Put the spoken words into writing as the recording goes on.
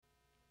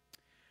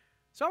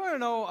So I want to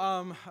know,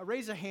 a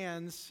raise of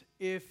hands,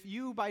 if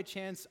you by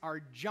chance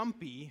are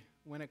jumpy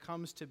when it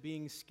comes to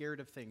being scared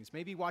of things.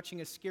 Maybe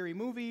watching a scary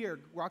movie or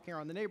walking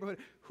around the neighborhood.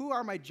 Who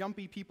are my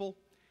jumpy people?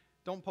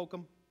 Don't poke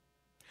them.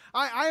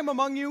 I am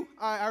among you.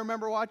 I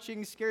remember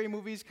watching scary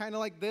movies kind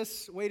of like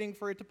this, waiting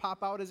for it to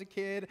pop out as a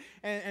kid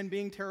and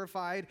being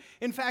terrified.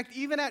 In fact,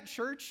 even at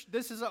church,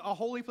 this is a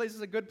holy place,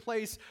 is a good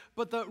place,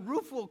 but the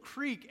roof will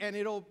creak and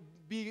it'll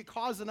be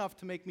cause enough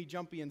to make me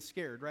jumpy and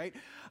scared, right?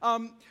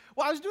 Well,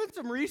 I was doing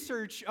some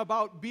research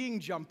about being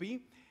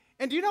jumpy,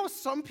 and do you know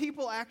some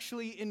people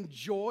actually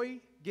enjoy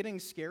getting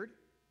scared?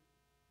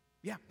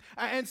 Yeah.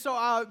 And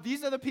so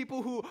these are the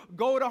people who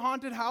go to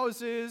haunted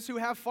houses, who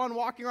have fun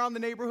walking around the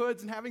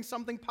neighborhoods and having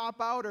something pop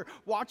out or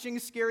watching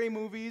scary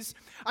movies.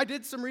 I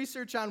did some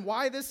research on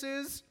why this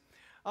is.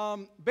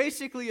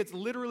 Basically, it's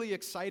literally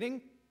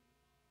exciting.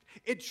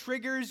 It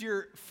triggers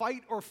your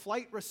fight or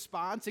flight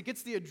response. It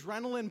gets the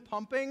adrenaline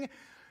pumping.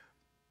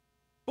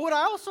 But what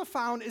I also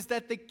found is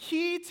that the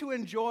key to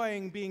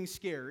enjoying being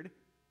scared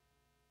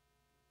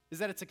is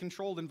that it's a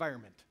controlled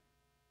environment.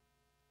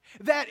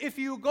 That if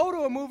you go to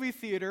a movie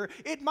theater,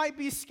 it might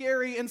be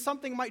scary and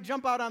something might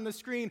jump out on the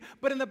screen,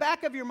 but in the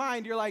back of your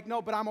mind, you're like, no,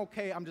 but I'm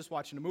okay, I'm just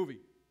watching a movie,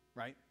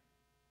 right?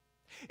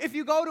 If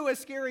you go to a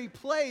scary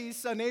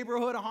place, a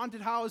neighborhood, a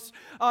haunted house,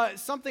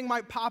 something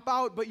might pop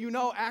out, but you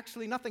know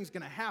actually nothing's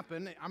going to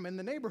happen. I'm in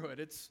the neighborhood.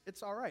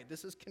 It's all right.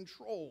 This is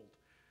controlled.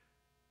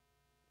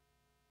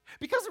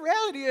 Because the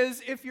reality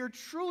is, if you're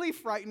truly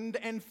frightened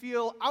and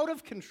feel out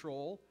of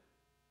control,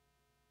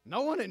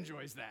 no one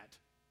enjoys that.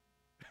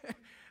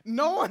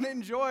 No one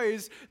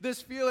enjoys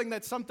this feeling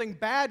that something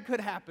bad could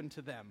happen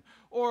to them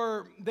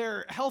or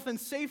their health and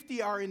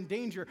safety are in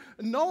danger.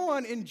 No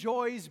one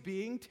enjoys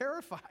being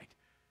terrified.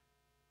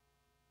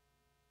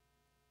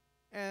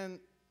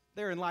 And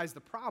therein lies the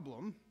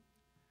problem,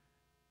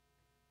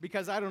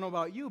 because I don't know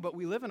about you, but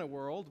we live in a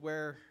world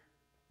where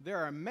there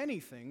are many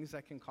things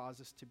that can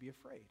cause us to be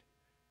afraid.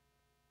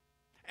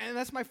 And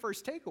that's my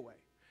first takeaway.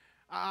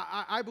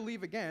 I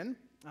believe, again,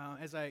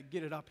 as I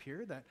get it up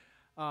here, that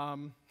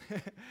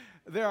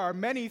there are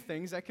many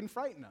things that can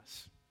frighten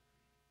us,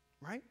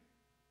 right?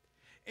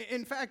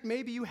 In fact,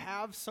 maybe you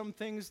have some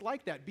things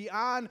like that.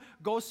 Beyond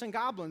ghosts and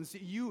goblins,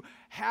 you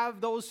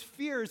have those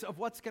fears of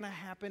what's going to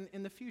happen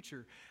in the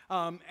future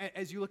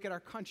as you look at our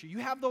country. You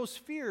have those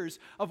fears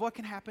of what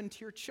can happen to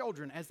your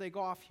children as they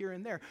go off here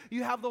and there.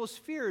 You have those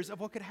fears of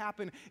what could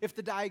happen if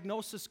the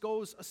diagnosis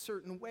goes a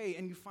certain way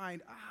and you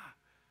find,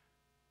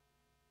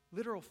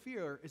 literal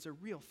fear is a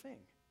real thing.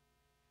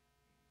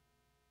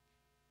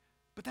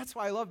 But that's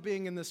why I love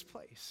being in this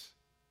place.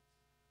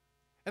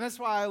 And that's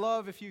why I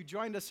love if you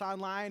joined us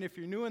online, if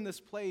you're new in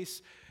this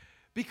place,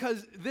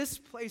 because this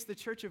place, the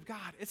Church of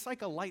God, it's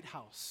like a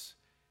lighthouse.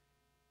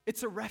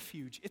 It's a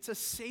refuge. It's a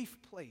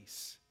safe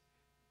place.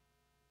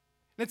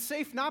 And it's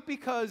safe not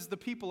because the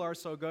people are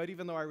so good,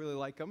 even though I really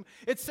like them.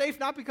 It's safe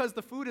not because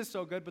the food is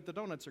so good, but the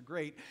donuts are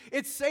great.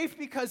 It's safe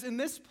because in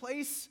this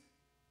place,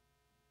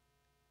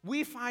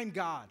 we find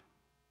God.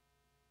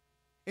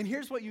 And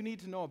here's what you need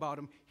to know about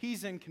him.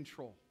 He's in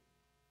control.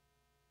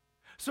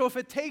 So if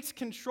it takes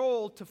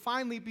control to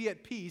finally be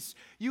at peace,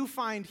 you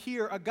find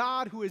here a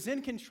God who is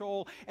in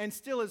control and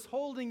still is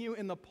holding you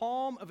in the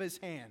palm of his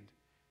hand.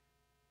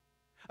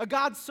 A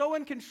God so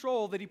in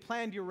control that he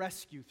planned your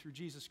rescue through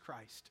Jesus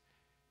Christ.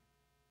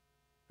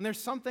 And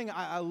there's something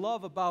I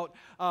love about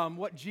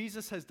what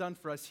Jesus has done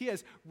for us. He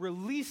has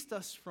released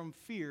us from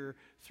fear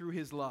through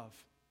his love.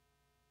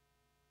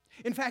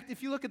 In fact,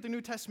 if you look at the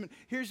New Testament,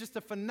 here's just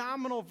a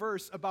phenomenal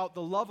verse about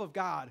the love of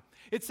God.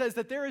 It says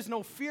that there is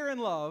no fear in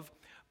love,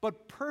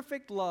 but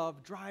perfect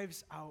love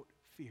drives out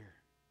fear.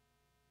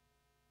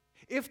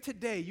 If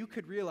today you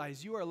could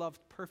realize you are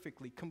loved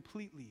perfectly,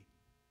 completely,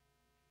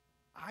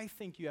 I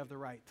think you have the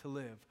right to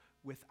live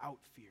without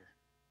fear.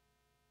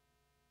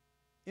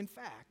 In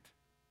fact,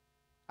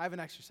 I have an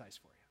exercise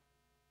for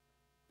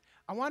you.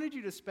 I wanted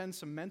you to spend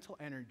some mental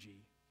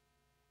energy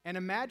and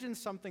imagine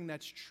something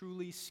that's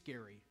truly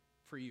scary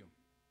for you.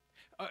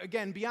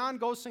 Again,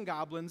 beyond ghosts and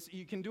goblins,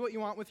 you can do what you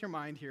want with your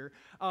mind here,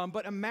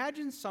 but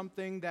imagine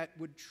something that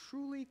would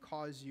truly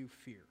cause you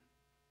fear.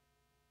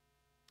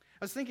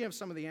 I was thinking of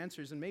some of the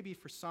answers, and maybe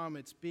for some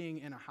it's being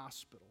in a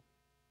hospital.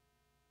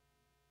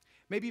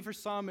 Maybe for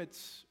some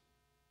it's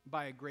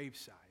by a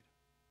graveside.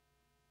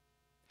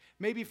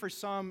 Maybe for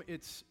some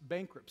it's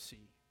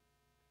bankruptcy,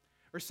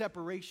 or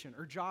separation,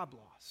 or job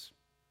loss.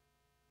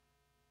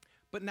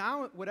 But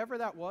now, whatever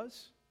that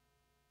was,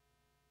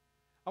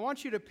 I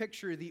want you to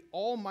picture the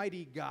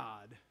Almighty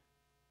God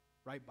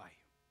right by you.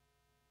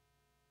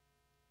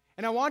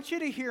 And I want you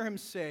to hear him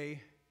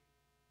say,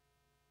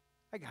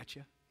 I got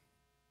you.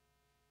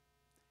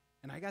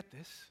 And I got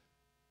this.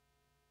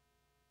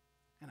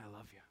 And I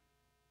love you.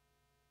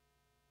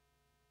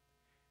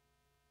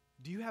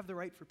 Do you have the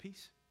right for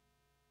peace?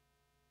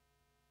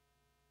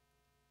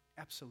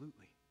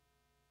 Absolutely.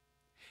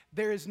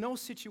 There is no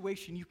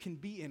situation you can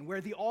be in where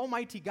the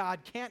Almighty God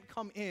can't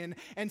come in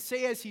and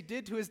say, as he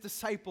did to his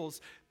disciples,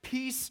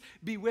 peace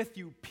be with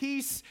you.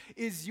 Peace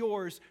is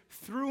yours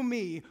through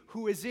me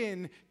who is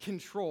in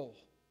control.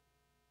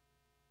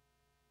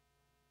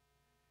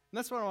 And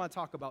that's what I want to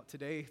talk about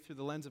today through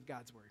the lens of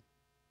God's Word.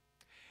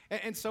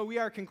 And so we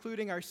are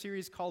concluding our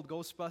series called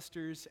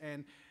Ghostbusters,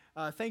 and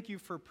thank you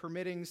for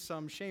permitting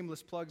some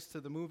shameless plugs to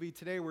the movie.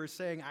 Today we're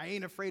saying, I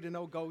ain't afraid of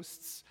no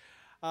ghosts.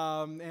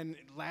 And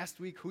last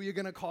week, who you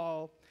gonna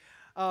call?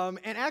 And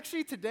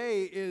actually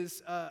today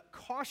is a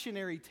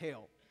cautionary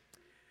tale.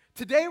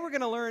 Today we're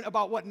gonna learn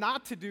about what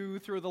not to do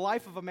through the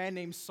life of a man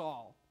named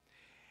Saul.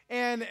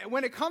 And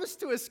when it comes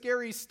to a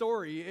scary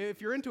story,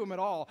 if you're into him at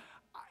all,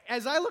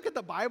 as I look at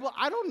the Bible,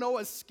 I don't know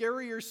a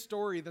scarier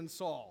story than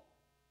Saul.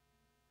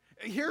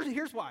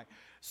 Here's why.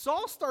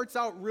 Saul starts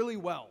out really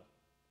well.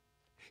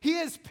 He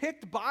is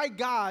picked by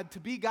God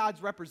to be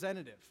God's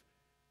representative.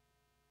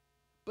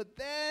 But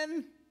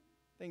then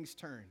things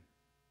turn.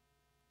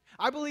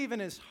 I believe in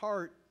his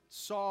heart,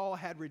 Saul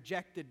had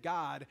rejected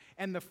God,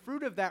 and the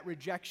fruit of that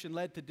rejection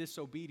led to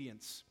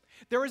disobedience.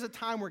 There was a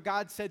time where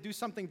God said, do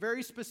something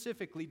very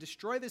specifically,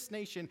 destroy this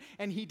nation,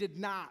 and he did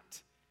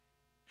not.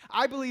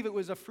 I believe it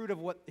was a fruit of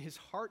what his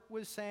heart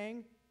was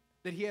saying,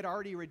 that he had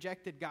already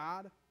rejected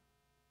God.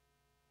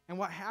 And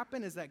what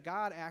happened is that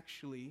God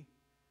actually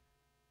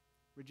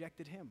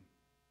rejected him,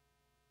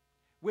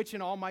 which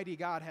an almighty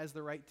God has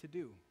the right to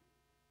do.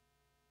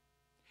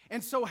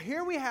 And so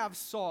here we have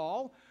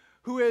Saul,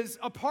 who is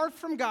apart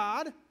from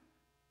God,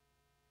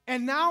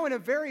 and now in a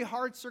very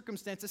hard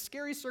circumstance, a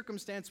scary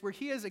circumstance where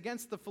he is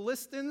against the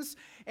Philistines,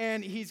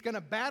 and he's going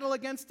to battle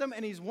against them,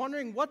 and he's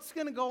wondering what's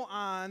going to go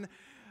on,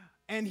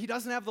 and he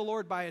doesn't have the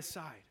Lord by his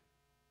side.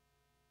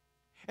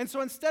 And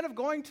so instead of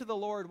going to the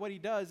Lord, what he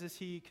does is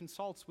he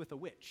consults with a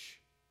witch.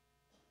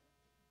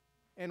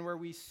 And where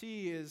we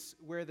see is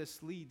where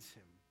this leads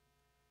him.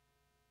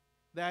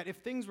 That if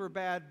things were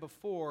bad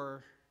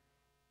before,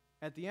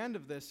 at the end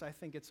of this, I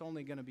think it's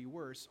only going to be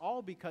worse,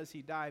 all because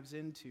he dives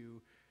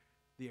into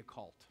the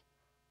occult.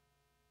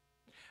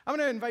 I'm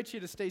going to invite you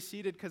to stay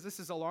seated because this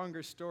is a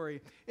longer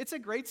story. It's a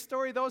great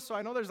story, though, so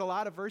I know there's a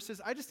lot of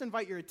verses. I just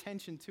invite your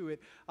attention to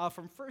it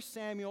from 1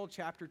 Samuel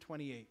chapter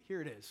 28.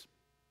 Here it is.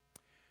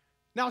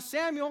 Now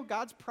Samuel,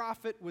 God's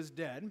prophet, was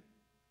dead,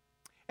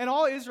 and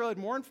all Israel had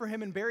mourned for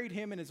him and buried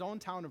him in his own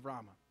town of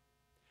Ramah.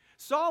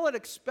 Saul had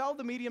expelled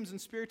the mediums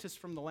and spiritists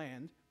from the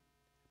land,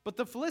 but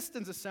the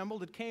Philistines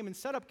assembled and came and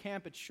set up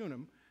camp at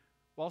Shunem,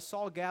 while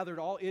Saul gathered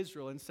all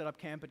Israel and set up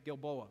camp at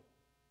Gilboa.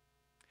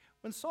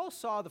 When Saul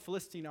saw the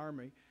Philistine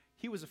army,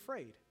 he was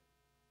afraid.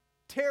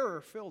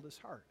 Terror filled his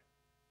heart.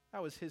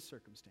 That was his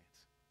circumstance.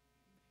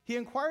 He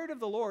inquired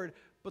of the Lord,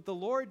 but the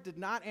Lord did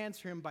not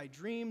answer him by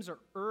dreams or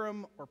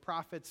Urim or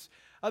prophets.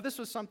 This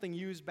was something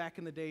used back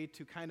in the day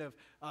to kind of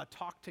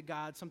talk to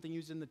God, something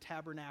used in the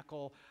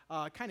tabernacle,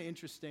 kind of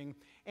interesting.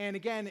 And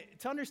again,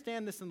 to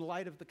understand this in the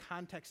light of the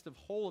context of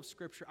whole of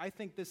Scripture, I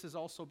think this is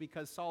also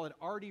because Saul had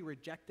already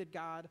rejected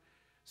God,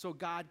 so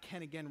God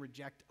can again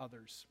reject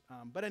others.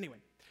 But anyway,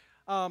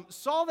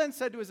 Saul then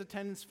said to his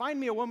attendants, find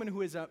me a woman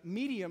who is a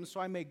medium so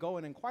I may go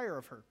and inquire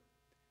of her.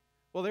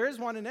 Well, there is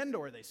one in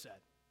Endor, they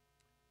said.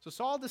 So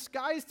Saul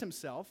disguised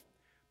himself,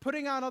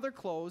 putting on other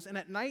clothes, and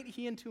at night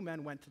he and two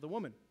men went to the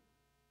woman.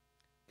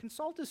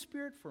 Consult a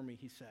spirit for me,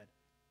 he said,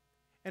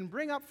 and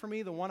bring up for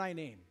me the one I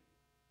name.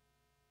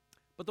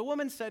 But the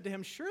woman said to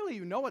him, surely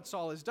you know what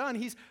Saul has done.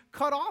 He's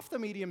cut off the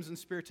mediums and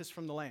spiritists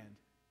from the land.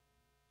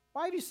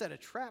 Why have you set a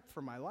trap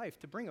for my life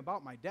to bring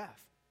about my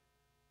death?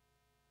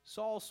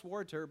 Saul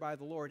swore to her by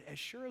the Lord, as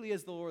surely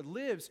as the Lord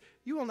lives,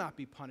 you will not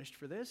be punished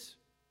for this.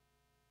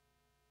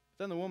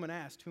 Then the woman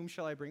asked, whom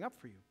shall I bring up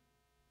for you?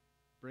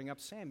 Bring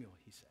up Samuel,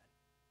 he said.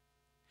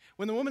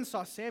 When the woman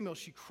saw Samuel,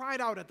 she cried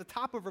out at the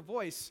top of her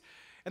voice.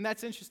 And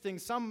that's interesting.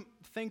 Some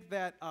think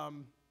that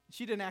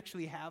she didn't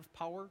actually have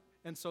power.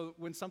 And so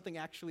when something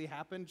actually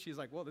happened, she's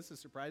like, well, this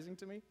is surprising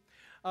to me.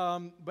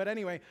 But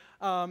anyway,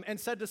 and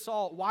said to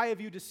Saul, why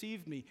have you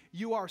deceived me?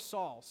 You are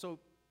Saul. So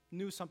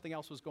knew something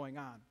else was going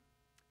on.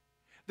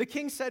 The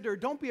king said to her,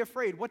 don't be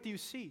afraid. What do you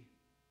see?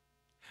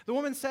 The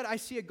woman said, I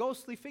see a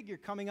ghostly figure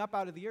coming up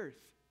out of the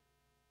earth.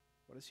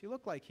 What does he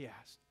look like? He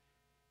asked.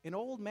 An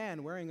old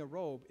man wearing a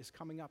robe is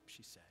coming up,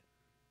 she said.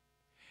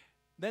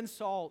 Then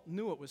Saul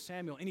knew it was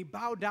Samuel, and he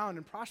bowed down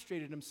and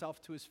prostrated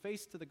himself to his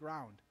face to the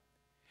ground.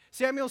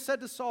 Samuel said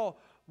to Saul,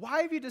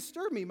 why have you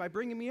disturbed me by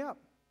bringing me up?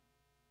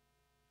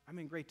 I'm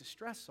in great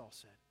distress, Saul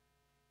said.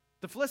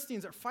 The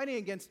Philistines are fighting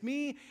against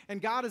me,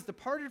 and God has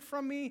departed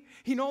from me.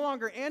 He no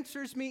longer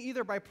answers me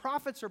either by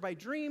prophets or by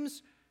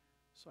dreams.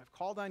 So I've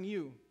called on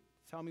you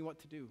to tell me what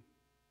to do.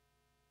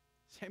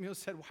 Samuel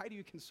said, why do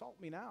you consult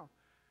me now?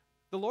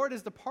 The Lord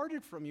has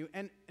departed from you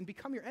and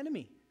become your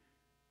enemy.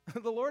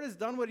 The Lord has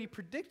done what he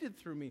predicted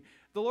through me.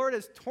 The Lord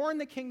has torn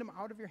the kingdom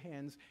out of your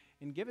hands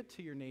and give it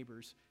to your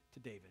neighbors, to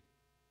David.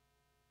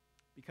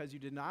 Because you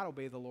did not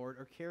obey the Lord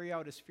or carry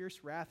out his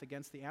fierce wrath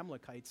against the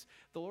Amalekites,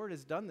 the Lord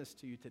has done this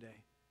to you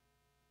today.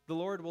 The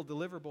Lord will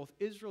deliver both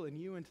Israel and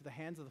you into the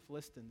hands of the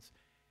Philistines,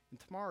 and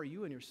tomorrow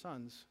you and your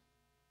sons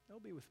they'll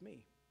be with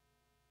me.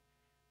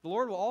 The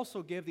Lord will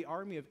also give the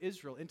army of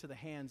Israel into the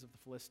hands of the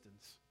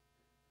Philistines.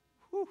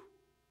 Whew.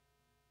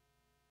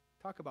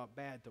 Talk about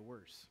bad to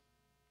worse.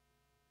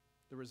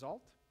 The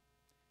result?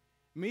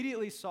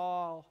 Immediately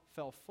Saul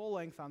fell full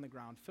length on the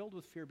ground, filled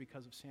with fear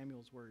because of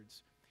Samuel's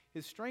words.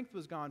 His strength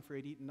was gone, for he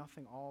had eaten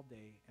nothing all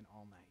day and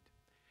all night.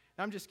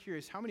 Now I'm just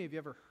curious, how many of you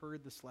ever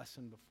heard this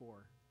lesson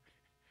before?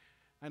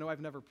 I know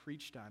I've never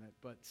preached on it,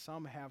 but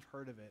some have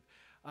heard of it.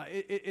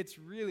 It's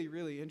really,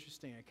 really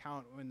interesting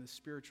account when the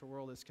spiritual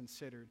world is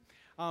considered.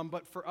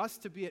 But for us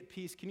to be at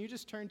peace, can you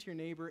just turn to your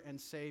neighbor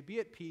and say, be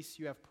at peace,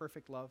 you have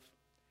perfect love.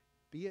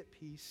 Be at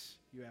peace,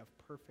 you have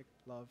perfect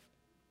love.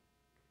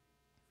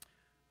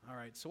 All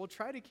right, so we'll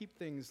try to keep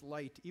things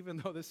light, even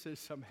though this is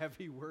some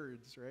heavy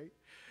words, right?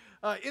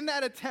 In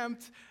that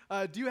attempt,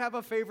 do you have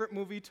a favorite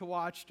movie to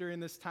watch during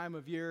this time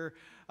of year?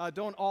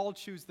 Don't all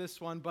choose this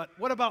one, but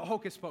what about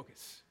Hocus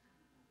Pocus?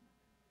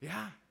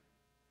 Yeah.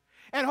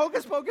 And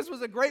Hocus Pocus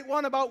was a great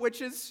one about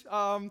witches,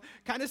 kind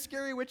of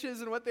scary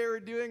witches and what they were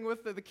doing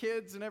with the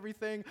kids and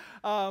everything,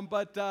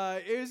 but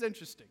it was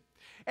interesting.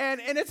 And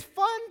it's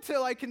fun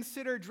to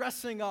consider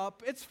dressing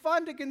up. It's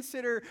fun to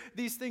consider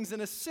these things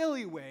in a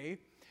silly way.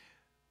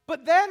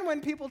 But then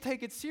when people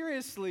take it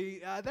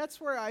seriously,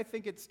 that's where I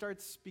think it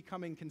starts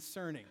becoming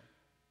concerning.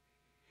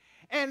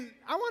 And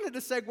I wanted to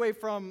segue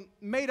from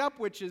made-up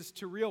witches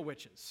to real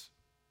witches.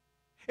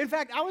 In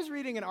fact, I was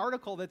reading an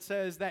article that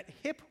says that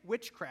hip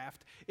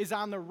witchcraft is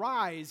on the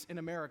rise in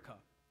America.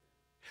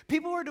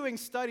 People were doing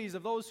studies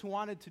of those who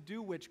wanted to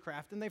do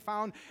witchcraft, and they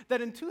found that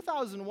in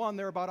 2001,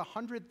 there were about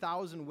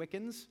 100,000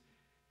 Wiccans.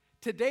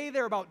 Today,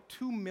 there are about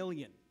 2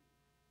 million.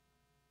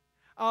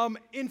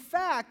 In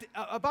fact,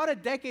 about a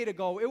decade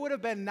ago, it would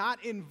have been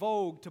not in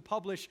vogue to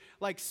publish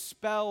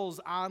spells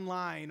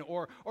online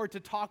or to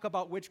talk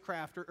about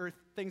witchcraft or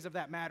things of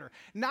that matter.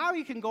 Now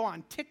you can go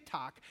on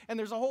TikTok, and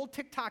there's a whole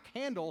TikTok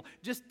handle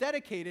just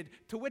dedicated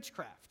to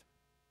witchcraft.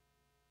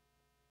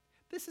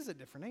 This is a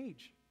different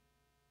age.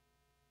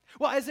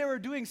 Well, as they were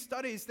doing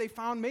studies, they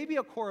found maybe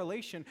a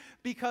correlation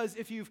because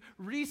if you've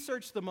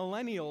researched the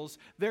millennials,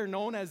 they're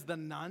known as the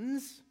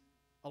nuns,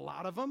 a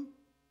lot of them.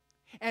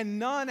 And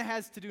none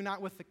has to do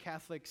not with the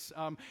Catholics.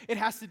 It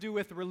has to do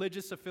with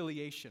religious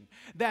affiliation.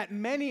 That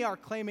many are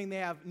claiming they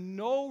have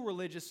no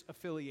religious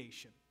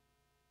affiliation.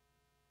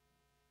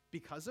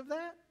 Because of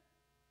that,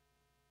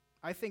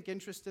 I think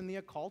interest in the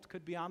occult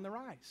could be on the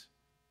rise.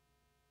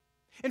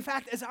 In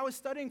fact, as I was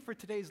studying for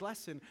today's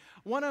lesson,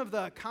 one of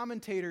the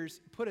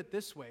commentators put it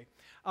this way.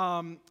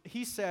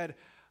 He said,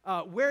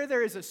 where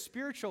there is a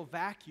spiritual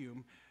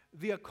vacuum,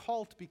 the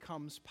occult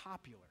becomes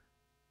popular.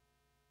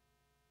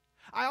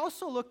 I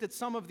also looked at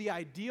some of the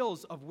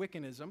ideals of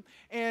Wiccanism,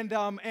 and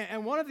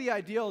one of the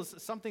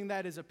ideals, something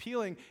that is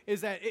appealing,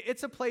 is that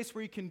it's a place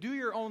where you can do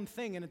your own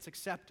thing and it's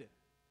accepted.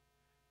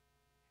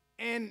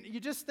 And you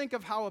just think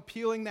of how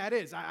appealing that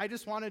is. I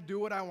just want to do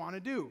what I want to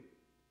do.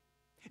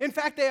 In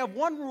fact, they have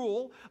one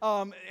rule,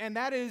 and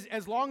that is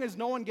as long as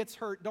no one gets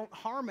hurt, don't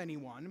harm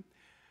anyone.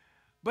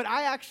 But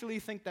I actually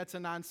think that's a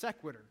non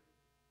sequitur.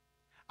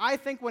 I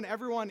think when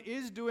everyone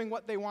is doing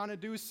what they want to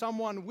do,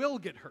 someone will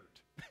get hurt.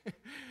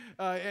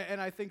 And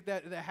I think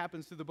that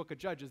happens through the book of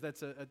Judges.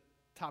 That's a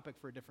topic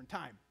for a different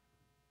time.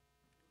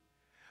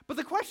 But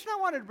the question I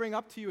wanted to bring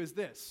up to you is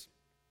this.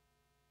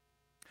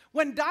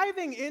 When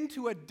diving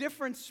into a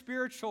different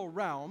spiritual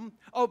realm,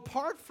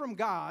 apart from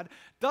God,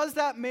 does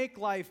that make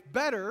life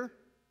better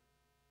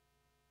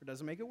or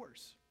does it make it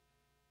worse?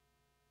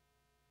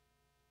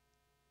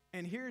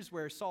 And here's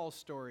where Saul's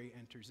story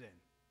enters in.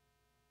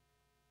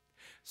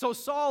 So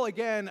Saul,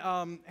 again,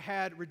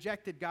 had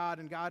rejected God,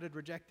 and God had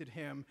rejected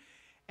him.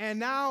 And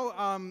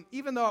now,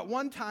 even though at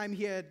one time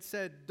he had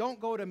said, don't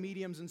go to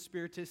mediums and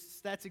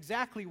spiritists, that's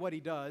exactly what he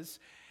does.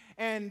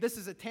 And this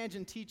is a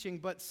tangent teaching,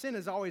 but sin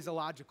is always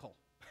illogical.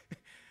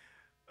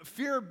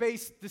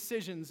 Fear-based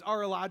decisions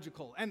are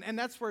illogical, and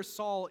that's where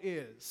Saul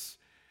is.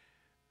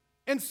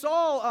 And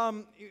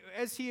Saul,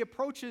 as he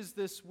approaches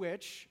this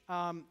witch,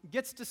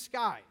 gets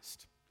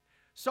disguised.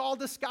 Saul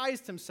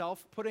disguised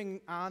himself,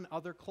 putting on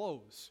other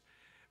clothes,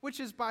 which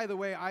is, by the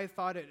way, I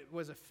thought it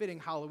was a fitting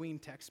Halloween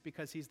text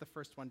because he's the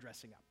first one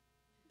dressing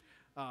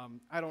up.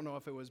 I don't know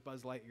if it was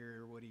Buzz Lightyear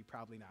or Woody,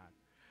 probably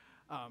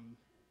not.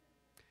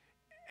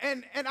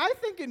 And I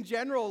think in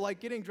general,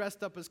 getting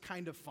dressed up is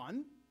kind of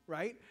fun,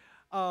 right?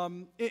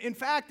 In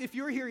fact, if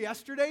you were here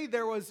yesterday,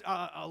 there was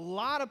a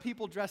lot of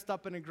people dressed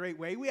up in a great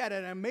way. We had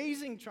an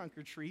amazing trunk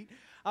or treat.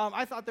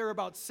 I thought there were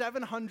about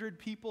 700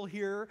 people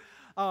here.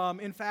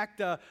 In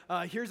fact,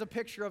 here's a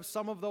picture of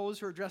some of those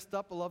who are dressed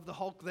up. I love the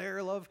Hulk there.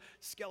 I love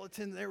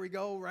skeleton. There we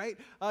go, right?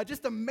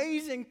 Just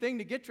amazing thing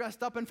to get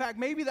dressed up. In fact,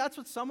 maybe that's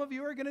what some of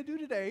you are going to do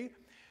today.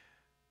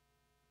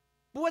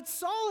 But what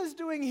Saul is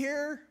doing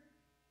here,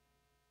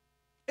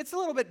 it's a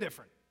little bit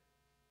different.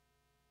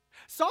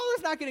 Saul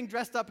is not getting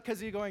dressed up because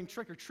he's going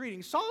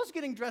trick-or-treating. Saul is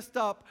getting dressed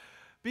up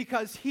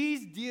because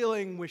he's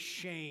dealing with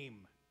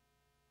shame.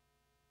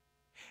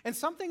 And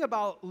something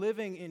about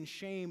living in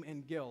shame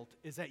and guilt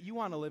is that you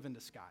want to live in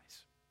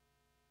disguise.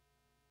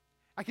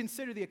 I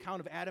consider the account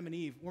of Adam and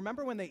Eve.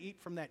 Remember when they eat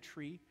from that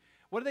tree?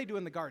 What did they do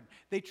in the garden?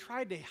 They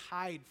tried to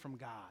hide from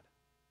God.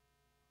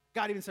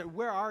 God even said,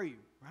 where are you,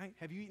 right?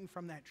 Have you eaten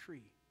from that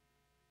tree?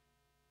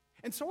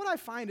 And so what I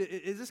find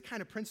is this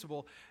kind of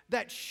principle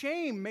that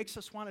shame makes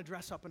us want to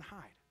dress up and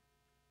hide.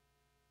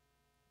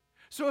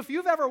 So if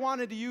you've ever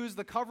wanted to use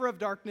the cover of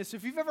darkness,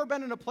 if you've ever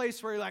been in a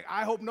place where you're like,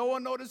 I hope no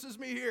one notices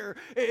me here,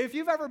 if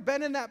you've ever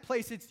been in that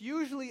place, it's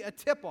usually a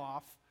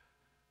tip-off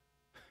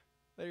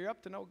that you're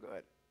up to no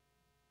good.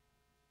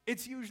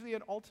 It's usually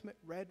an ultimate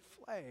red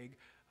flag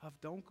of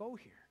don't go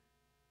here.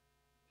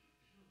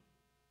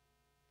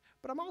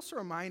 But I'm also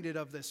reminded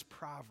of this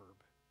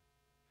proverb,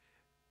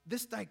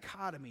 this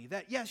dichotomy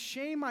that, yes,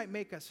 shame might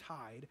make us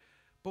hide,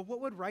 but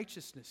what would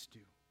righteousness do?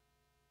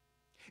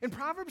 In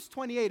Proverbs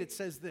 28, it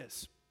says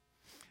this,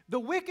 the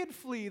wicked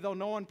flee though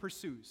no one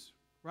pursues,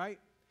 right?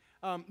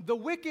 The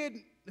wicked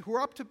who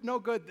are up to no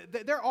good,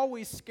 they're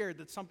always scared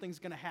that something's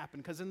going to happen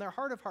because in their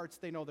heart of hearts,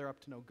 they know they're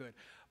up to no good.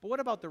 But what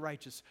about the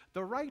righteous?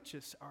 The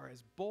righteous are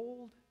as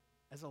bold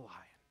as a lion.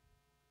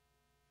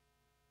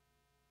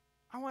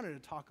 I wanted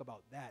to talk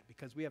about that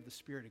because we have the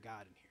Spirit of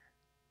God in here.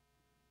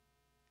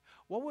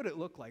 What would it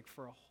look like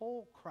for a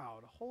whole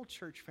crowd, a whole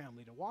church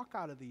family to walk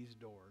out of these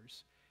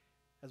doors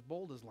as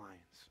bold as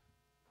lions?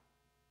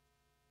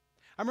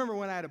 I remember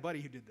when I had a buddy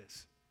who did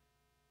this.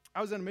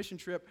 I was on a mission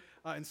trip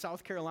in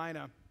South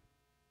Carolina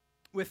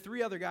with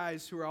 3 other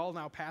guys who are all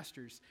now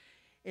pastors.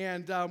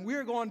 And we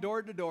were going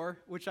door to door,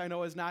 which I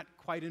know is not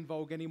quite in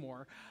vogue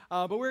anymore.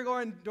 But we were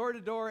going door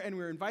to door, and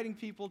we were inviting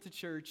people to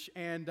church.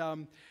 And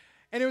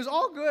it was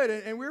all good,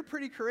 and we were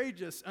pretty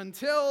courageous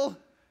until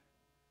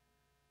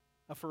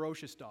a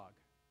ferocious dog.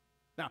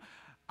 Now,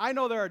 I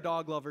know there are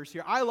dog lovers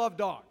here. I love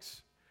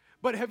dogs.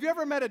 But have you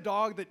ever met a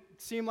dog that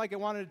seemed like it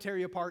wanted to tear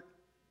you apart?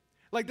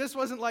 Like, this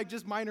wasn't like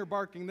just minor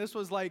barking. This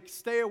was like,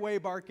 stay away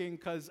barking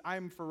because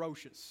I'm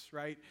ferocious,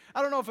 right?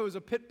 I don't know if it was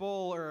a pit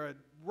bull or a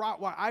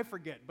Rottweiler. I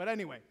forget. But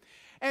anyway.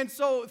 And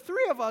so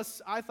 3 of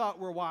us, I thought,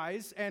 were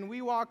wise, and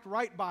we walked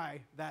right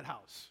by that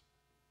house.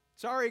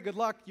 Sorry, good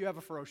luck. You have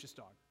a ferocious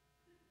dog.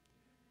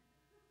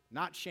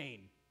 Not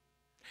Shane.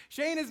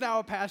 Shane is now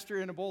a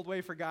pastor in a bold way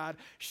for God.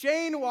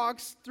 Shane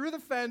walks through the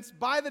fence,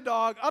 by the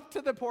dog, up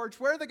to the porch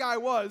where the guy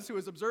was who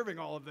was observing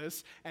all of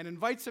this, and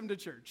invites him to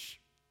church.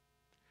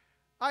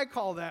 I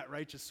call that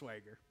righteous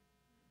swagger.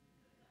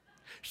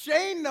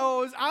 Shane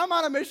knows I'm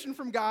on a mission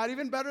from God,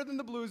 even better than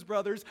the Blues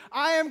Brothers.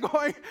 I am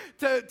going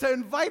to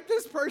invite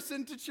this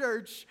person to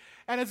church,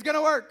 and it's going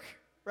to work,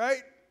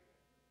 right?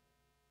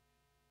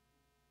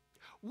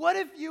 What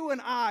if you and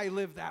I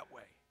live that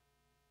way?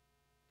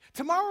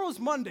 Tomorrow's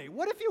Monday.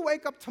 What if you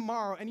wake up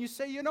tomorrow and you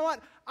say, you know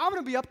what? I'm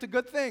going to be up to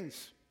good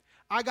things.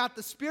 I got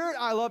the Spirit.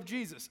 I love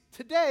Jesus.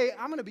 Today,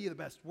 I'm going to be the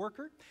best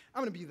worker.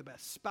 I'm going to be the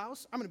best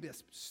spouse. I'm going to be the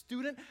best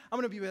student. I'm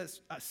going to be the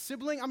best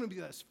sibling. I'm going to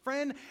be the best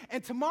friend.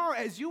 And tomorrow,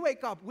 as you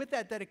wake up with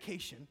that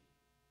dedication,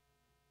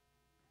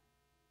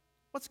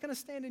 what's going to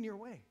stand in your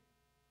way?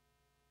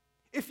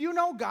 If you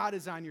know God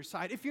is on your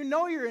side, if you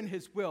know you're in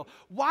His will,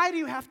 why do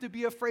you have to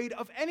be afraid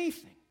of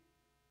anything?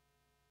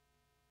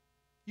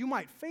 You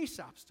might face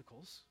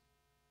obstacles,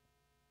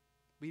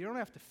 but you don't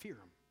have to fear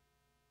them.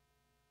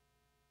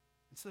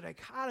 And so the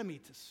dichotomy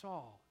to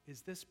Saul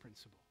is this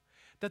principle,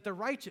 that the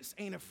righteous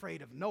ain't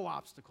afraid of no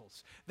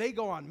obstacles. They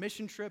go on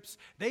mission trips,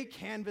 they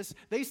canvass,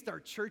 they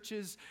start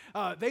churches,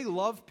 they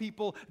love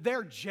people,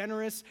 they're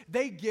generous,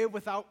 they give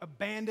without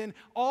abandon,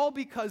 all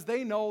because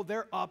they know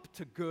they're up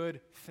to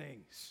good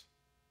things.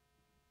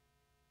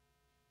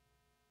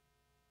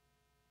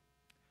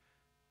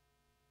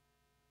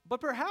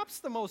 But perhaps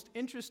the most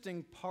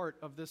interesting part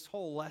of this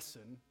whole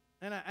lesson,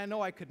 and I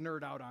know I could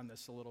nerd out on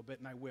this a little bit,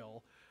 and I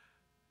will,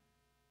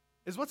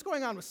 is what's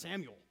going on with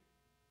Samuel,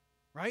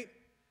 right?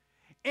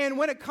 And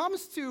when it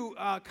comes to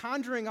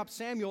conjuring up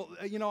Samuel,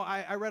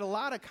 I read a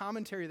lot of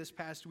commentary this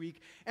past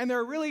week, and there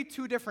are really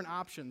 2 different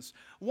options.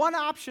 One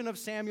option of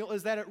Samuel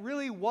is that it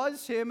really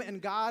was him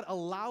and God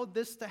allowed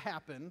this to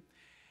happen.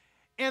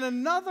 And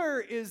another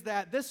is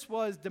that this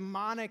was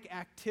demonic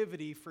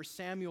activity for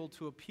Samuel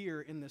to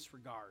appear in this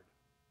regard.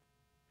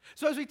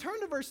 So as we turn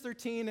to verse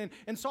 13,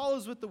 and Saul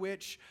is with the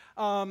witch,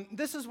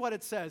 this is what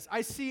it says.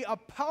 I see a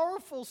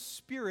powerful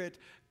spirit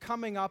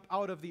coming up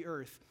out of the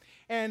earth.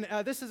 And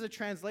this is a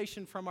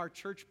translation from our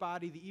church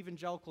body, the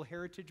Evangelical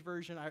Heritage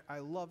Version. I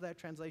love that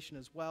translation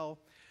as well.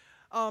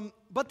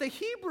 But the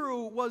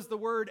Hebrew was the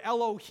word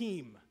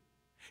Elohim,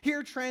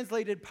 here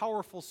translated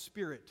powerful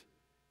spirit.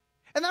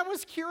 And that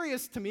was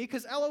curious to me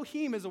because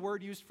Elohim is a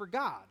word used for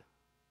God.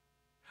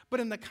 But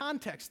in the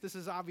context, this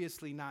is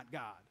obviously not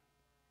God.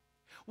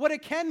 What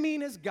it can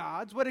mean is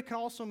gods, what it can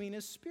also mean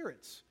is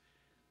spirits.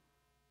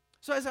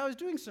 So as I was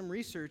doing some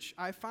research,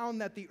 I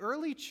found that the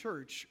early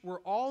church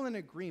were all in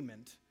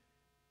agreement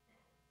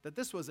that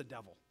this was a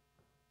devil.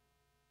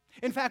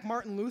 In fact,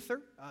 Martin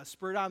Luther,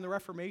 spurred on the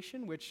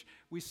Reformation, which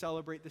we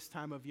celebrate this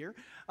time of year,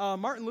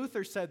 Martin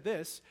Luther said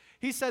this.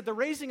 He said, the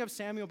raising of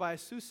Samuel by a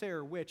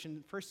soothsayer witch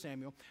in 1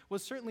 Samuel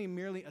was certainly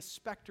merely a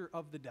specter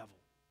of the devil.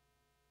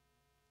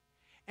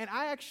 And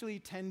I actually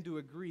tend to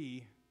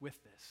agree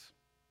with this.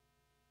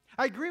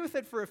 I agree with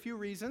it for a few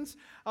reasons,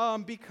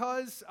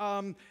 because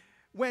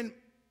when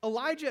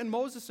Elijah and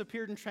Moses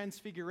appeared in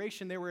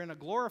Transfiguration, they were in a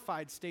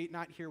glorified state,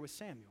 not here with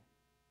Samuel.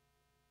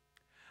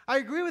 I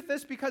agree with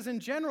this because in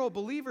general,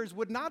 believers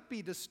would not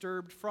be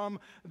disturbed from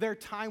their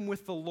time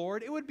with the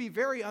Lord. It would be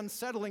very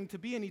unsettling to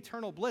be in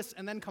eternal bliss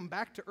and then come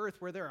back to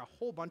earth where there are a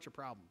whole bunch of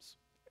problems.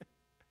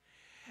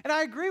 And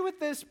I agree with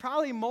this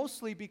probably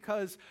mostly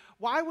because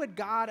why would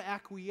God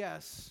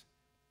acquiesce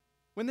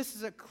when this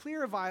is a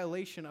clear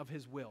violation of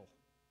his will?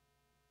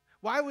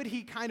 Why would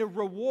he kind of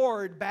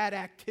reward bad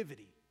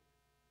activity?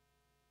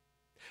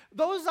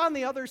 Those on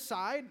the other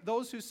side,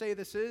 those who say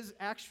this is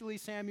actually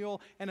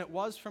Samuel and it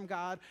was from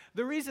God,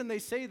 the reason they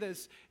say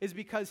this is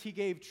because he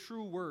gave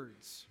true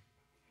words.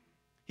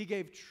 He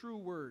gave true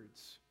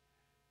words.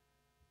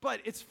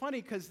 But it's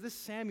funny because this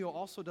Samuel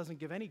also doesn't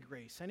give any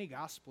grace, any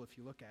gospel if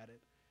you look at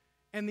it.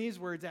 And these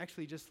words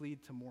actually just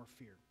lead to more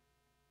fear.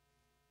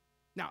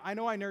 Now, I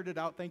know I nerded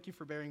out. Thank you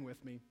for bearing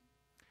with me.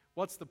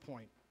 What's the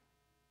point?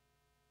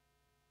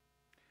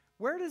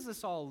 Where does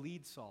this all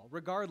lead Saul,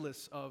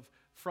 regardless of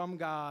from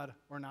God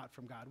or not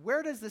from God?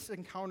 Where does this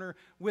encounter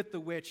with the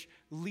witch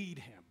lead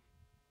him?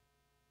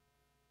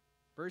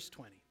 Verse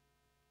 20.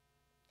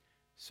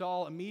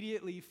 Saul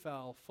immediately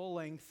fell full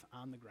length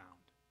on the ground.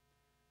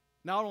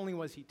 Not only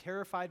was he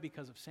terrified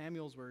because of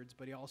Samuel's words,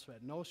 but he also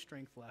had no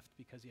strength left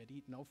because he had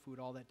eaten no food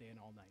all that day and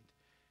all night.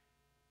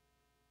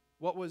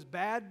 What was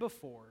bad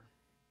before,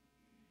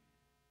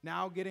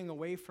 now getting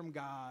away from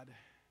God,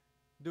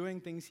 doing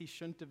things he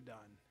shouldn't have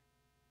done,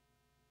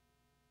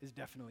 is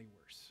definitely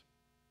worse.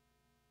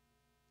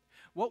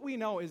 What we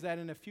know is that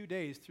in a few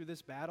days through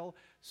this battle,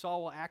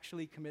 Saul will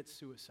actually commit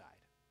suicide.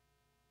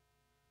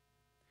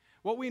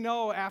 What we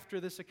know after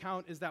this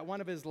account is that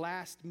one of his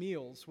last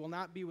meals will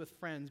not be with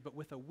friends, but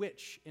with a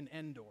witch in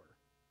Endor.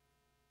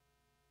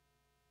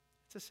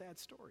 It's a sad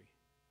story.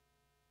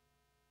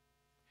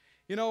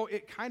 You know,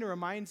 it kind of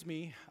reminds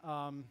me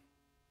of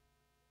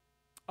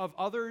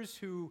others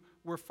who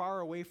were far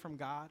away from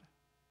God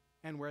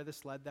and where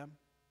this led them.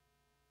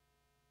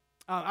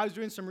 I was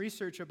doing some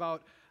research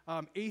about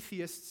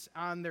atheists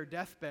on their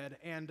deathbed,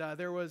 and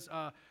there was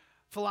a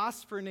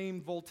philosopher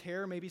named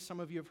Voltaire. Maybe some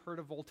of you have heard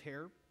of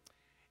Voltaire.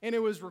 And it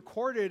was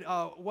recorded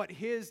what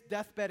his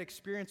deathbed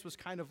experience was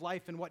kind of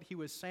like and what he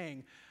was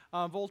saying.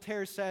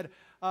 Voltaire said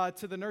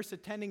to the nurse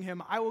attending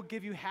him, "I will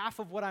give you half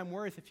of what I'm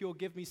worth if you will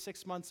give me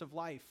 6 months of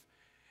life."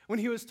 When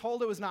he was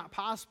told it was not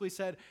possible, he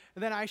said,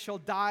 "Then I shall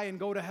die and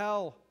go to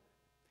hell."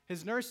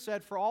 His nurse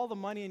said, "For all the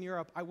money in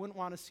Europe, I wouldn't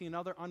want to see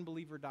another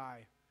unbeliever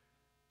die."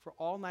 For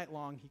all night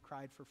long, he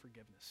cried for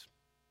forgiveness.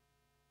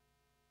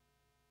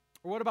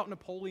 Or what about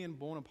Napoleon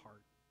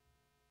Bonaparte?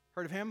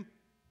 Heard of him?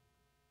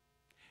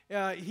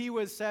 He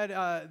was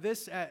said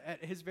this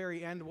at his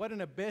very end: "What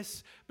an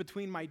abyss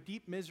between my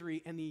deep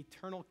misery and the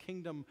eternal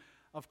kingdom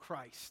of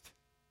Christ."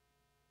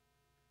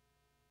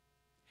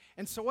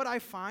 And so what I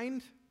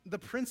find, the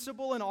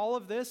principle in all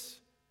of this,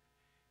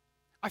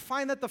 I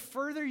find that the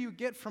further you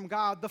get from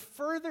God, the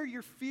further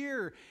your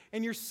fear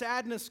and your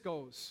sadness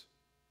goes.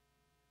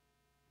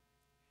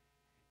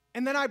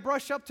 And then I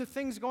brush up to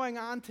things going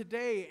on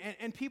today,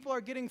 and people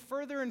are getting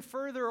further and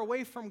further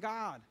away from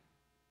God.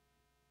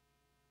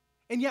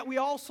 And yet we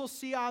also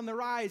see on the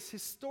rise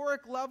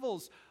historic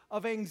levels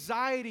of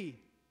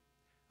anxiety,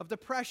 of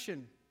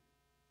depression,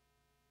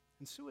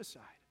 and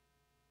suicide.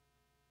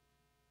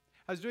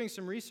 I was doing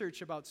some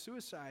research about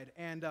suicide,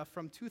 and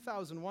from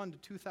 2001 to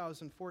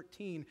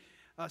 2014,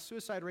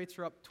 suicide rates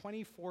are up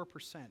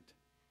 24%.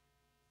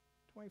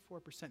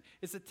 24%.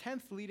 It's the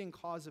 10th leading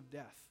cause of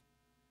death.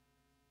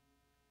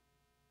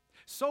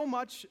 So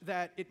much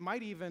that it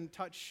might even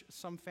touch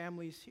some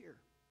families here.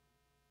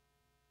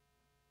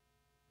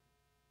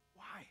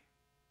 Why?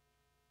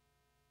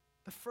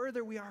 The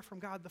further we are from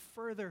God, the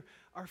further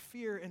our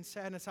fear and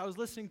sadness. I was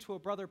listening to a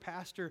brother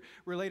pastor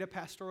relate a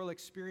pastoral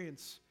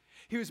experience.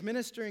 He was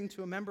ministering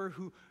to a member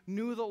who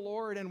knew the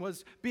Lord and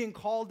was being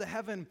called to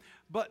heaven,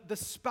 but the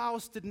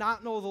spouse did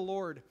not know the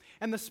Lord.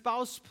 And the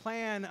spouse's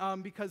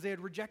plan, because they had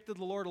rejected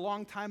the Lord a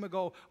long time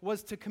ago,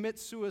 was to commit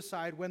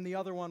suicide when the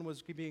other one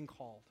was being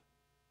called.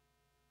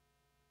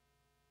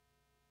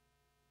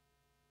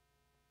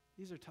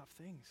 These are tough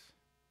things.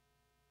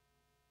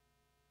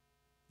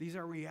 These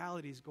are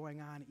realities going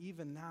on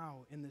even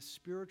now in this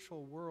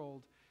spiritual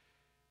world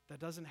that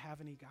doesn't have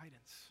any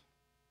guidance.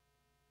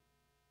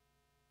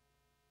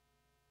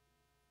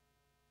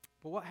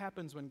 But what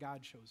happens when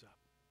God shows up?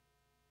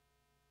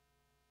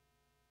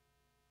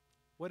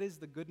 What is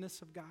the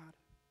goodness of God?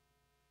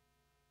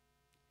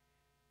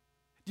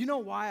 Do you know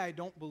why I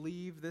don't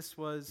believe this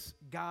was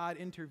God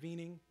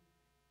intervening?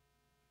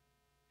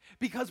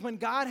 Because when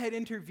God had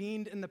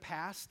intervened in the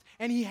past,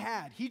 and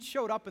He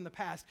showed up in the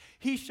past.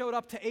 He showed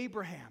up to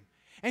Abraham,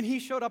 and He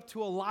showed up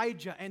to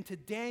Elijah, and to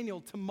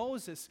Daniel, to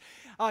Moses.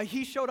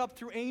 He showed up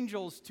through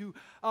angels to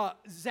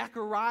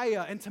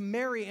Zechariah, and to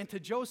Mary, and to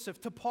Joseph,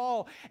 to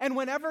Paul. And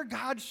whenever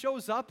God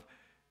shows up,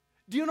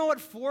 do you know what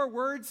 4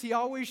 words He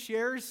always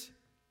shares?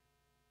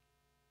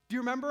 Do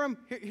you remember them?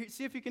 Here,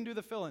 see if you can do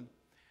the fill-in.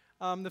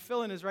 The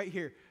fill-in is right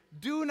here.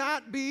 Do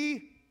not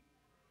be.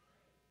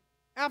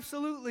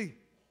 Absolutely.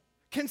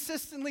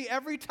 Consistently,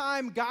 every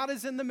time God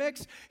is in the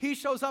mix, he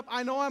shows up.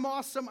 I know I'm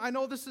awesome. I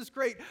know this is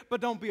great,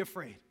 but don't be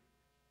afraid.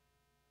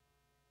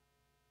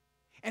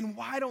 And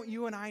why don't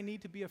you and I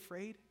need to be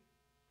afraid?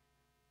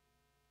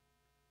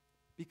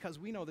 Because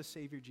we know the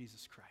Savior,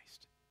 Jesus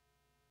Christ.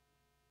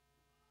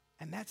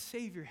 And that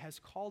Savior has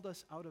called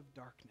us out of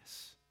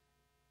darkness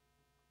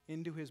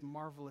into his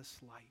marvelous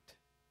light.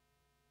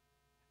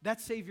 That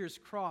Savior's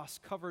cross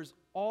covers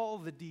all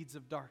the deeds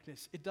of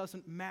darkness. It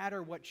doesn't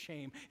matter what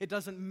shame. It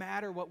doesn't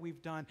matter what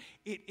we've done.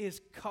 It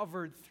is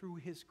covered through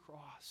his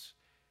cross.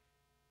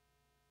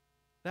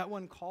 That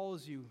one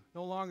calls you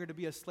no longer to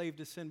be a slave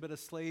to sin, but a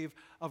slave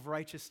of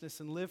righteousness,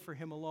 and live for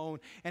him alone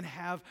and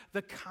have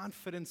the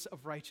confidence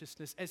of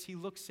righteousness as he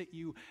looks at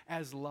you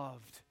as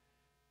loved.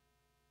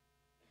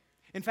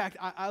 In fact,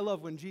 I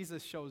love when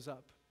Jesus shows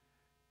up.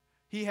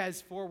 He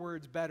has 4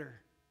 words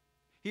better.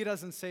 He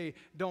doesn't say,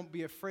 don't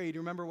be afraid.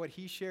 You remember what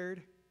he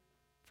shared?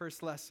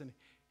 First lesson.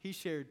 He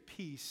shared,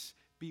 peace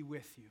be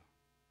with you.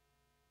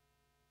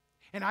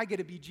 And I get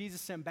to be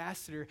Jesus'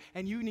 ambassador,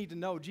 and you need to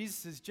know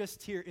Jesus is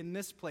just here in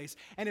this place.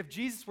 And if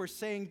Jesus were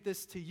saying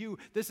this to you,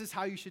 this is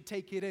how you should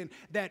take it in,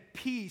 that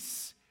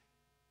peace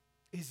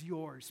is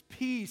yours.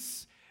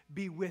 Peace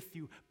be with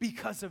you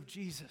because of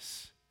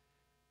Jesus.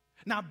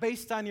 Not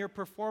based on your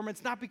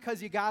performance, not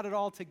because you got it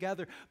all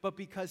together, but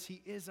because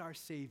he is our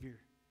Savior.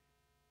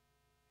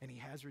 And he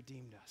has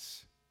redeemed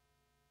us.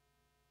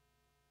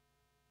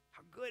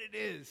 How good it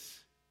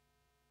is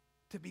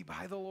to be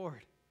by the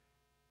Lord.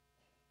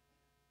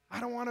 I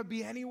don't want to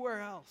be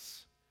anywhere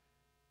else.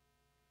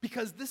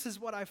 Because this is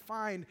what I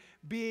find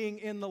being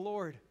in the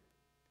Lord.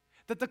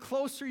 That the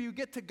closer you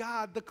get to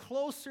God, the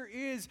closer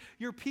is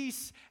your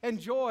peace and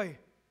joy.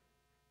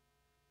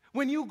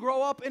 When you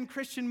grow up in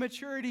Christian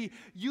maturity,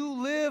 you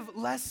live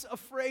less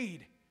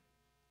afraid.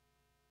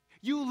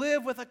 You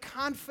live with a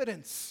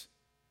confidence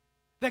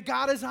that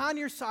God is on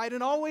your side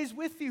and always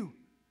with you.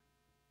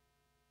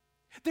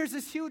 There's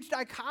this huge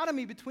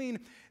dichotomy between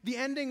the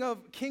ending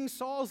of King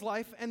Saul's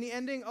life and the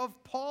ending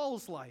of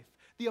Paul's life,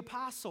 the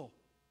apostle.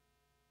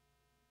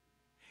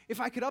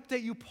 If I could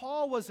update you,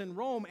 Paul was in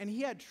Rome and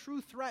he had true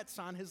threats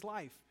on his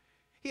life.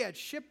 He had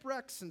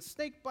shipwrecks and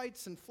snake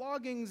bites and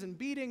floggings and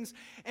beatings.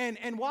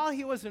 And while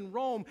he was in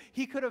Rome,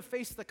 he could have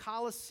faced the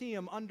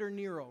Colosseum under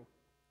Nero.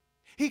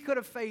 He could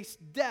have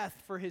faced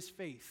death for his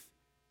faith.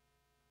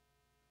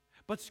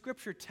 But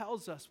Scripture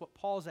tells us what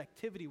Paul's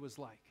activity was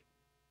like.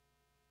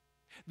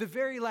 The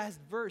very last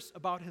verse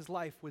about his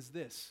life was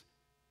this.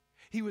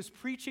 He was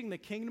preaching the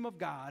kingdom of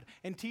God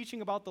and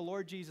teaching about the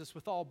Lord Jesus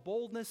with all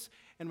boldness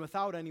and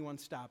without anyone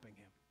stopping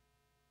him.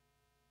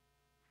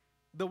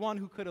 The one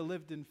who could have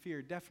lived in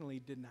fear definitely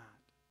did not.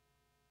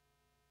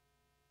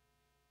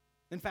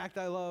 In fact,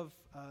 I love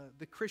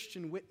the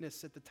Christian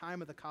witness at the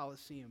time of the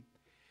Colosseum.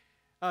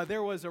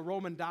 There was a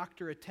Roman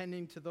doctor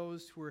attending to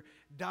those who were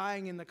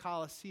dying in the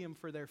Colosseum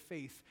for their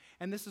faith.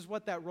 And this is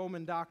what that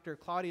Roman doctor,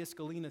 Claudius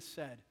Galenus,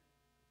 said.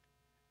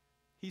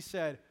 He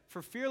said,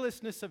 "For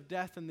fearlessness of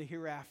death in the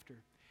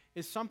hereafter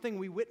is something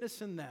we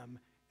witness in them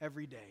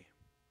every day."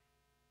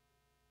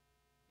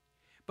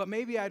 But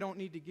maybe I don't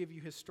need to give you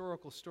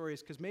historical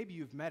stories because maybe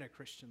you've met a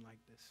Christian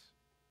like this.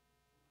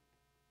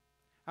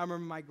 I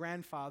remember my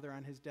grandfather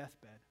on his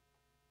deathbed.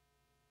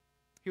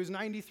 He was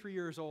 93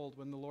 years old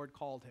when the Lord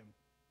called him.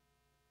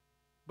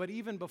 But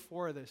even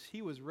before this,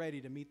 he was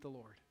ready to meet the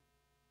Lord.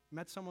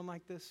 Met someone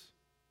like this?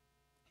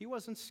 He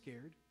wasn't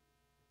scared.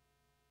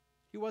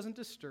 He wasn't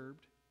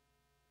disturbed.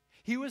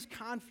 He was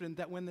confident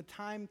that when the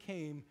time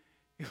came,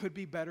 it would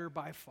be better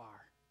by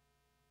far.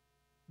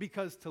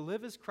 Because to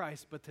live is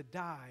Christ, but to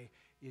die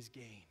is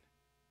gain.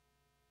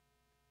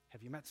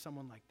 Have you met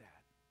someone like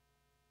that?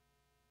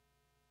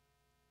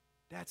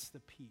 That's the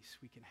peace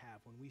we can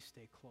have when we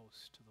stay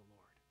close to the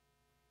Lord.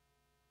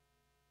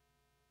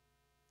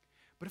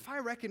 But if I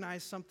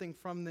recognize something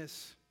from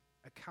this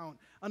account,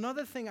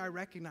 another thing I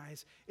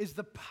recognize is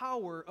the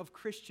power of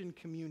Christian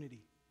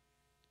community.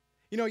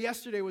 You know,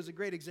 yesterday was a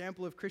great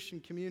example of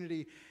Christian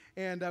community,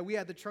 and we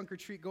had the trunk or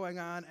treat going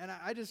on, and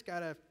I just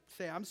got to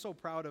say, I'm so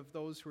proud of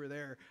those who were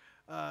there.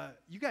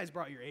 You guys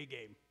brought your A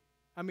game.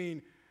 I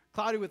mean,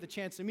 Cloudy with a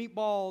Chance of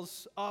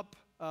Meatballs, Up,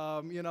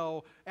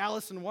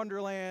 Alice in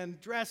Wonderland,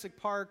 Jurassic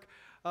Park.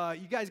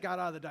 You guys got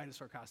out of the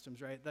dinosaur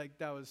costumes, right? Like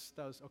that was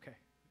okay.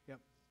 Yep,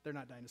 they're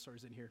not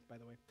dinosaurs in here, by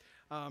the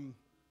way.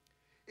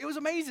 It was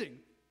amazing.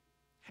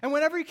 And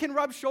whenever you can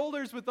rub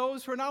shoulders with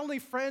those who are not only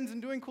friends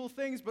and doing cool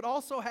things, but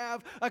also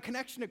have a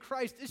connection to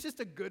Christ, it's just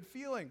a good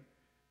feeling.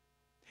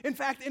 In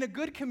fact, in a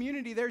good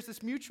community, there's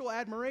this mutual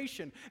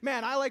admiration.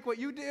 Man, I like what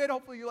you did.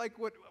 Hopefully you like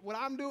what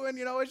I'm doing.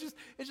 You know, it's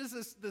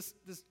just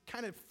this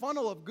kind of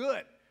funnel of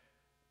good.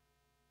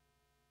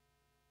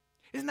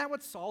 Isn't that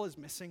what Saul is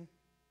missing?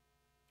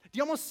 Do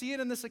you almost see it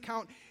in this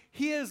account?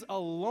 He is a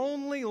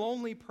lonely,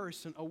 lonely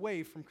person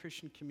away from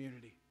Christian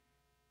community.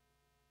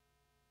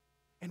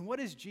 And what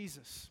is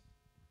Jesus?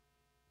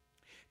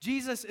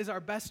 Jesus is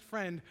our best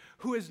friend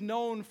who is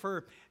known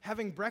for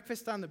having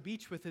breakfast on the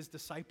beach with his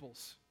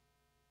disciples.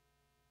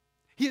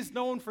 He is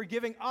known for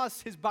giving us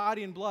his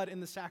body and blood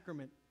in the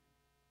sacrament.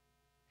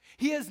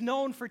 He is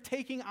known for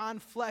taking on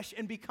flesh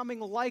and becoming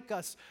like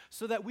us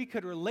so that we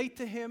could relate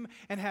to him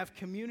and have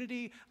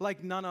community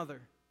like none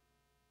other.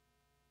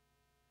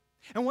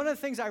 And one of the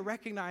things I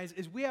recognize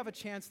is we have a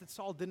chance that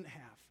Saul didn't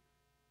have.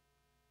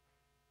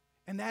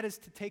 And that is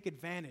to take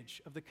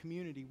advantage of the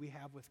community we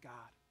have with God.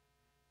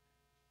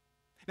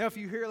 Now, if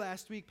you were here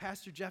last week,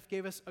 Pastor Jeff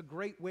gave us a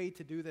great way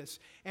to do this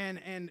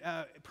and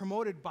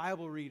promoted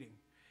Bible reading.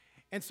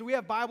 And so we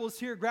have Bibles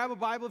here. Grab a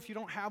Bible if you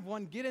don't have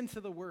one. Get into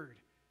the Word.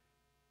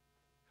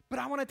 But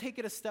I want to take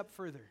it a step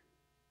further.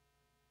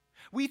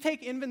 We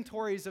take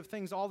inventories of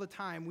things all the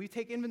time. We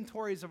take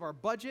inventories of our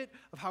budget,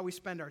 of how we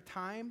spend our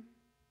time.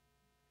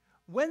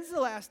 When's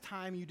the last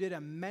time you did a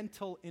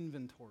mental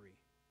inventory?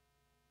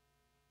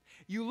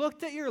 You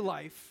looked at your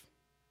life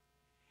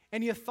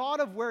and you thought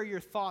of where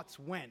your thoughts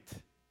went.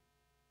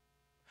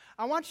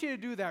 I want you to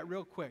do that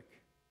real quick.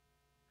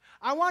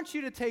 I want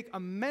you to take a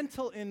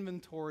mental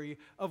inventory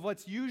of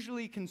what's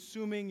usually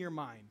consuming your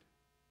mind.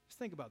 Just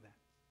think about that.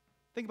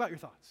 Think about your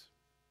thoughts.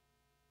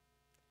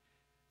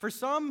 For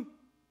some,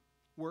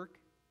 work.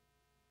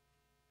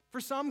 For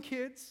some,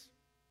 kids.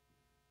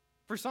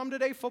 For some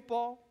today,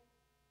 football.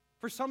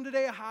 For some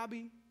today, a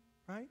hobby,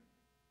 right?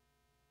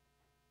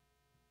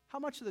 How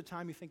much of the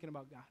time are you thinking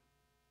about God?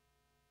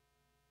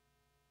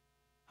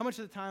 How much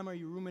of the time are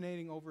you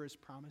ruminating over his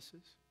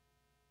promises?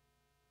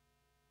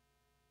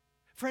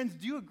 Friends,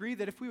 do you agree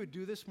that if we would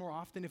do this more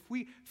often, if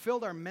we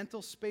filled our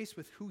mental space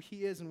with who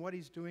he is and what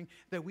he's doing,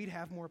 that we'd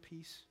have more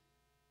peace?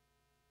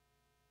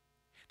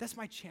 That's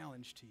my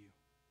challenge to you.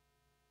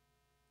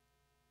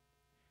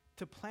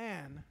 To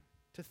plan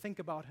to think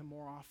about him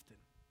more often.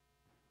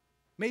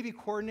 Maybe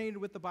coordinated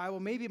with the Bible,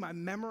 maybe by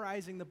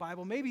memorizing the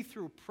Bible, maybe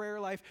through prayer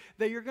life,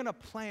 that you're going to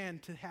plan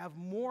to have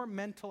more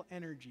mental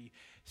energy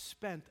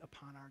spent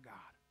upon our God.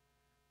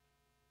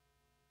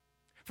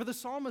 For the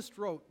psalmist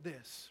wrote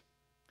this.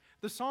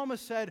 The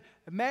psalmist said,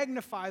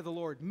 "Magnify the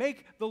Lord,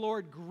 make the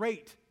Lord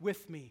great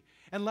with me,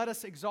 and let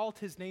us exalt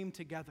his name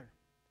together."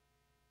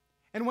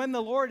 And when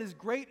the Lord is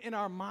great in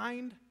our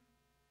mind,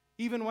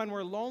 even when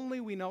we're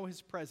lonely, we know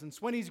his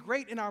presence. When he's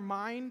great in our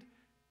mind,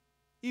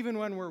 even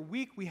when we're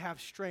weak, we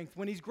have strength.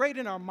 When he's great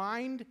in our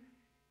mind,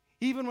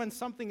 even when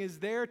something is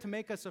there to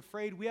make us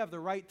afraid, we have the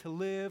right to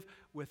live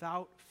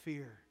without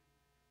fear.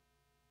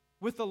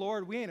 With the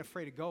Lord, we ain't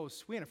afraid of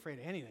ghosts. We ain't afraid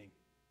of anything.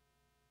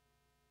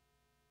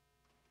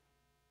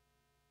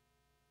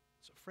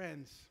 So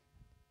friends,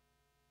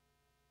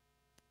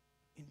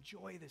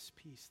 enjoy this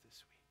peace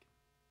this week.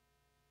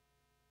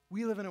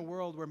 We live in a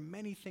world where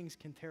many things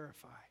can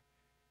terrify.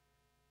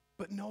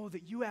 But know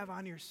that you have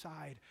on your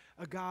side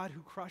a God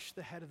who crushed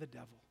the head of the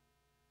devil.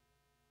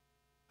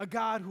 A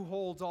God who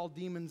holds all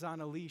demons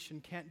on a leash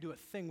and can't do a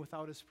thing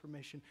without his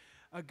permission.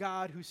 A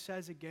God who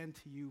says again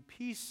to you,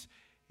 peace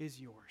is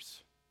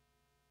yours.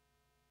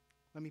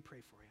 Let me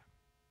pray for you.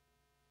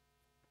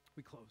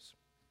 We close.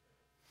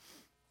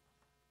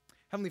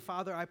 Heavenly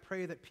Father, I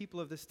pray that people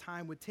of this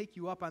time would take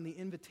you up on the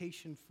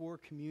invitation for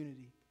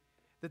community,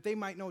 that they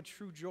might know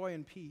true joy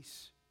and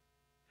peace.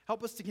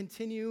 Help us to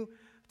continue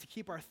to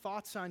keep our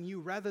thoughts on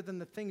you rather than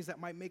the things that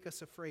might make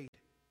us afraid.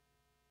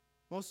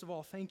 Most of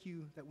all, thank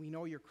you that we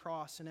know your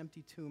cross and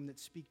empty tomb that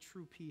speak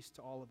true peace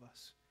to all of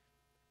us.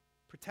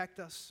 Protect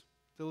us,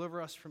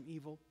 deliver us from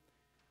evil,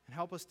 and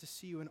help us to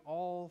see you in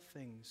all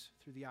things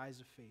through the eyes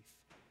of faith.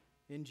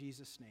 In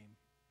Jesus' name,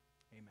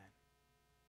 amen.